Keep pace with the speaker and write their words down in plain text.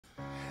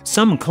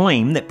Some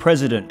claim that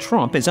President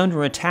Trump is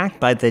under attack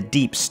by the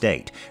deep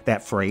state.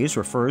 That phrase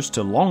refers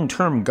to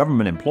long-term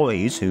government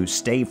employees who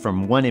stay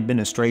from one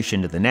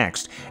administration to the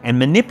next and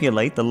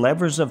manipulate the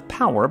levers of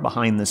power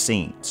behind the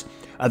scenes.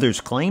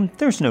 Others claim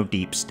there's no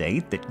deep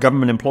state, that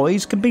government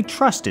employees can be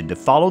trusted to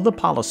follow the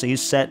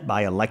policies set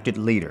by elected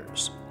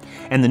leaders.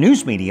 And the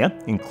news media,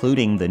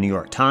 including the New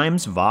York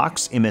Times,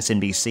 Vox,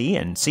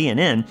 MSNBC, and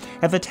CNN,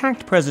 have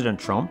attacked President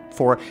Trump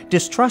for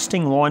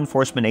distrusting law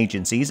enforcement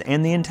agencies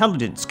and the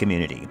intelligence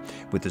community,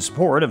 with the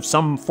support of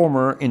some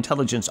former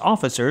intelligence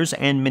officers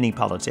and many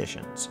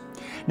politicians.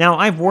 Now,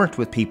 I've worked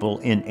with people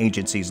in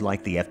agencies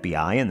like the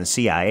FBI and the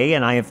CIA,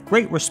 and I have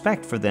great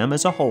respect for them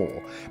as a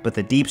whole, but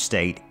the deep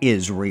state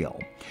is real.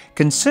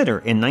 Consider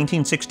in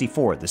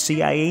 1964, the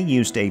CIA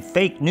used a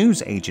fake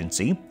news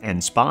agency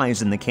and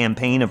spies in the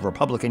campaign of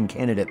Republican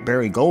candidate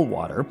Barry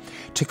Goldwater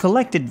to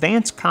collect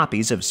advance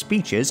copies of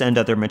speeches and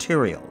other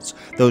materials.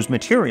 Those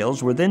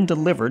materials were then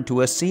delivered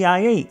to a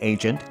CIA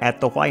agent at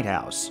the White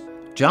House.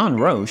 John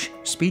Roche,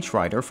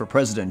 speechwriter for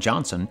President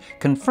Johnson,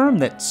 confirmed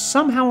that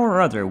somehow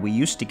or other we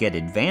used to get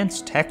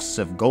advanced texts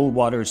of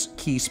Goldwater's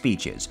key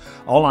speeches.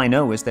 All I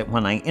know is that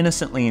when I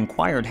innocently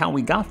inquired how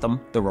we got them,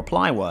 the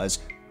reply was,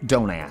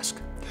 "Don't ask."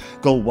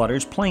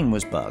 Goldwater's plane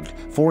was bugged.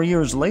 4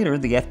 years later,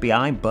 the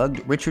FBI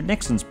bugged Richard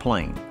Nixon's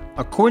plane.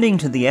 According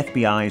to the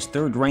FBI's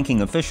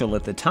third-ranking official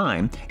at the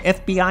time,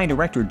 FBI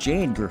Director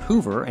J. Edgar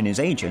Hoover and his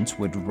agents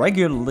would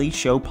regularly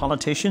show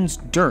politicians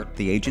dirt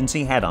the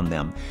agency had on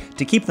them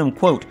to keep them,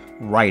 quote,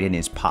 right in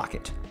his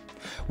pocket.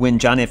 When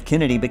John F.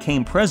 Kennedy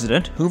became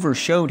president, Hoover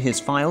showed his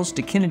files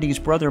to Kennedy's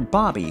brother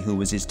Bobby, who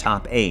was his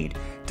top aide,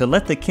 to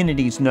let the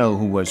Kennedys know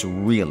who was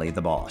really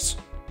the boss.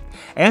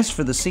 As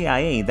for the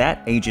CIA,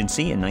 that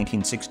agency in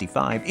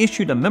 1965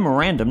 issued a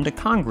memorandum to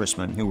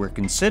congressmen who were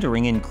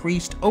considering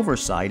increased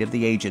oversight of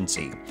the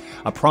agency.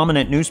 A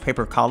prominent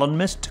newspaper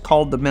columnist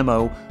called the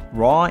memo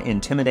raw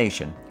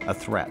intimidation, a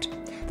threat.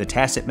 The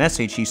tacit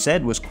message, he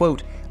said, was,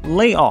 quote,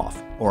 lay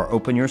off or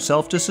open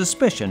yourself to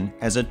suspicion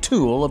as a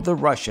tool of the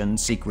Russian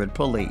secret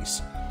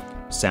police.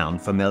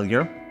 Sound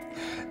familiar?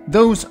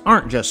 Those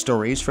aren't just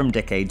stories from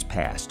decades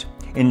past.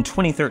 In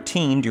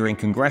 2013, during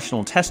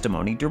congressional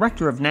testimony,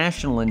 Director of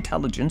National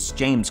Intelligence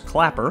James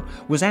Clapper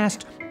was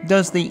asked,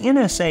 does the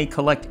NSA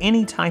collect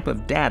any type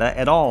of data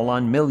at all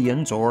on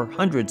millions or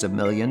hundreds of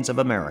millions of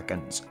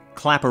Americans?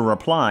 Clapper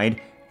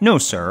replied, no,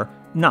 sir,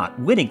 not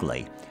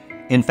wittingly.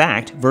 In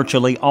fact,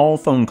 virtually all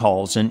phone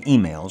calls and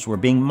emails were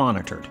being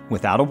monitored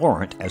without a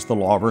warrant as the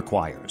law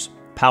requires.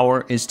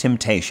 Power is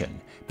temptation.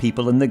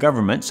 People in the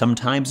government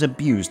sometimes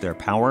abuse their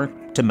power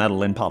to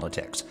meddle in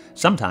politics.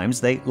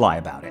 Sometimes they lie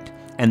about it.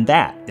 And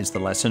that is the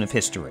lesson of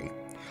history.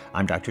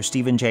 I'm Dr.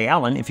 Stephen J.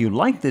 Allen. If you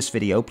like this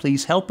video,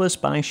 please help us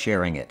by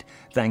sharing it.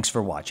 Thanks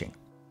for watching.